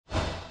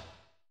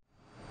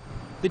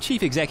The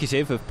chief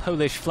executive of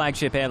Polish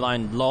flagship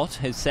airline LOT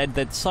has said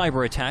that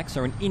cyber attacks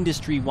are an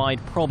industry-wide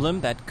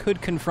problem that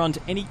could confront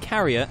any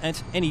carrier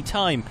at any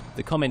time.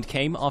 The comment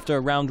came after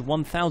around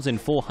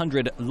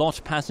 1,400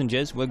 LOT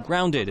passengers were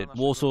grounded at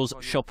Warsaw's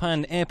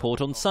Chopin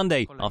airport on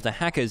Sunday after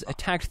hackers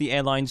attacked the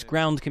airline's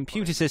ground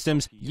computer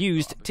systems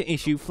used to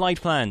issue flight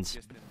plans.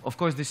 Of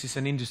course, this is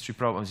an industry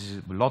problem. This is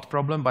a LOT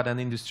problem, but an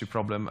industry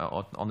problem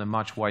on a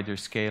much wider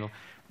scale.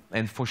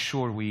 And for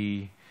sure,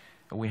 we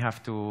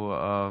have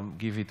to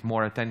give it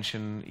more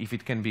attention, if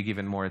it can be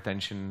given more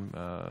attention,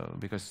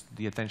 because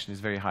the attention is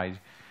very high.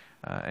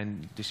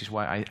 And this is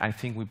why I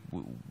think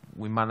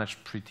we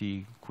managed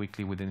pretty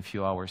quickly within a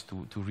few hours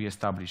to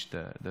re-establish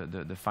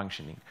the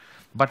functioning.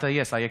 But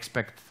yes, I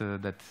expect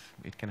that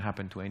it can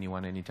happen to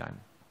anyone, anytime.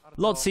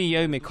 LOT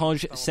CEO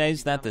Mikoj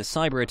says that the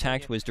cyber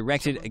attack was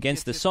directed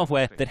against the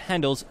software that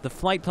handles the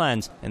flight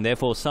plans, and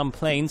therefore some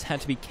planes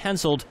had to be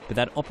cancelled, but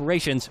that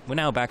operations were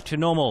now back to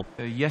normal.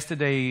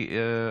 Yesterday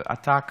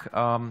attack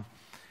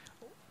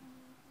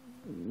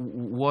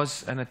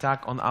was an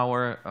attack on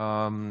our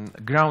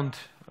ground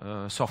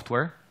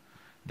software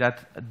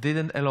that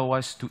didn't allow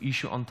us to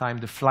issue on time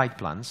the flight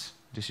plans.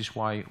 This is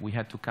why we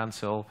had to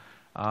cancel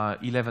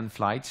 11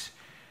 flights.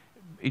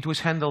 It was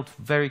handled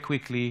very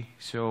quickly,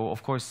 so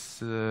of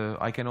course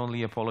I can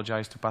only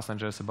apologize to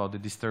passengers about the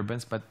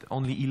disturbance, but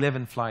only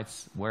 11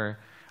 flights were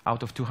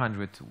out of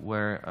 200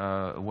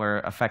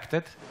 were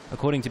affected.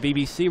 According to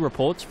BBC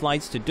reports,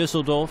 flights to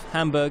Düsseldorf,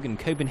 Hamburg and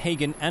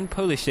Copenhagen and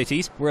Polish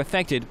cities were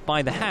affected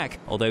by the hack,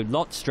 although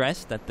LOT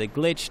stressed that the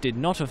glitch did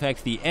not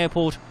affect the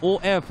airport or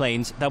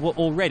airplanes that were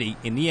already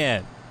in the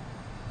air.